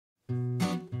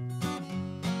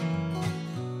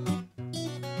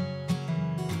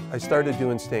I started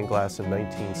doing stained glass in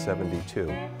 1972.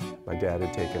 My dad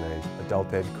had taken an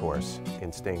adult ed course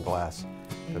in stained glass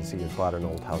because he had bought an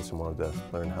old house and wanted to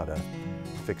learn how to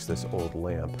fix this old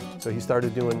lamp. So he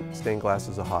started doing stained glass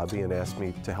as a hobby and asked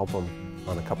me to help him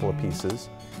on a couple of pieces.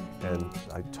 And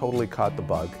I totally caught the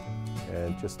bug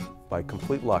and just by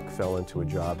complete luck fell into a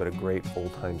job at a great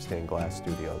old-time stained glass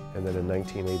studio. And then in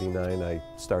 1989 I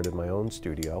started my own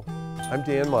studio. I'm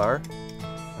Dan Maher.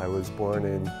 I was born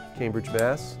in Cambridge,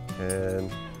 Mass,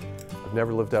 and I've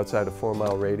never lived outside a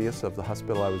 4-mile radius of the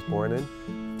hospital I was born in.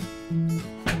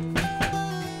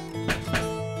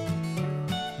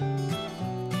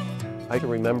 I can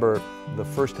remember the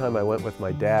first time I went with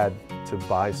my dad to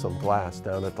buy some glass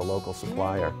down at the local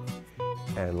supplier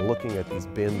and looking at these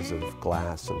bins of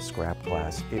glass and scrap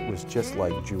glass. It was just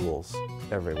like jewels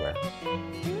everywhere.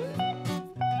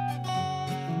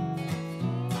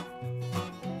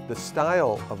 The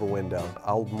style of a window,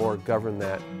 I'll more govern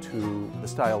that to the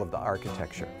style of the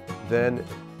architecture. Then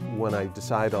when I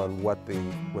decide on what the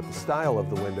style of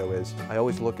the window is, I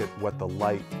always look at what the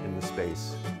light in the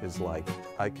space is like.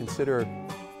 I consider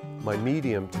my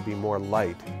medium to be more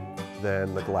light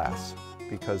than the glass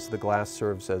because the glass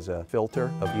serves as a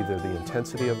filter of either the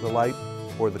intensity of the light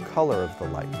or the color of the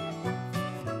light.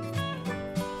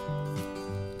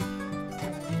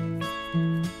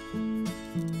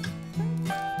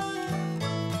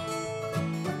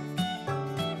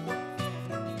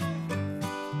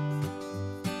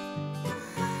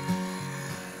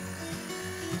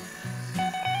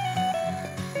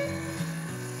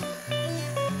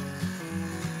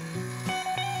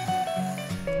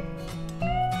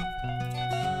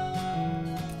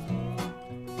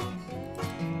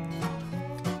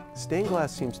 Stained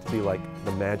glass seems to be like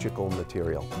the magical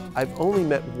material. I've only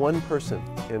met one person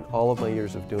in all of my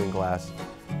years of doing glass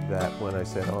that when I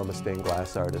said, oh, I'm a stained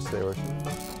glass artist, they were,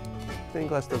 stained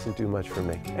glass doesn't do much for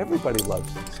me. Everybody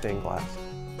loves stained glass.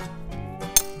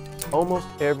 Almost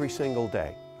every single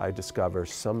day, I discover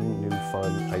some new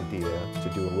fun idea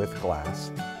to do with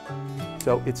glass.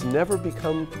 So it's never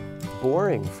become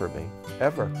boring for me,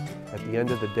 ever. At the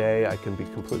end of the day, I can be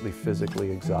completely physically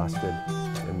exhausted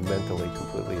and mentally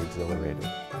completely exhilarated.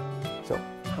 So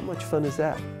how much fun is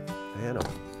that? You know,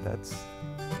 that's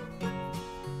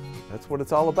what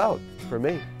it's all about for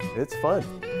me. It's fun.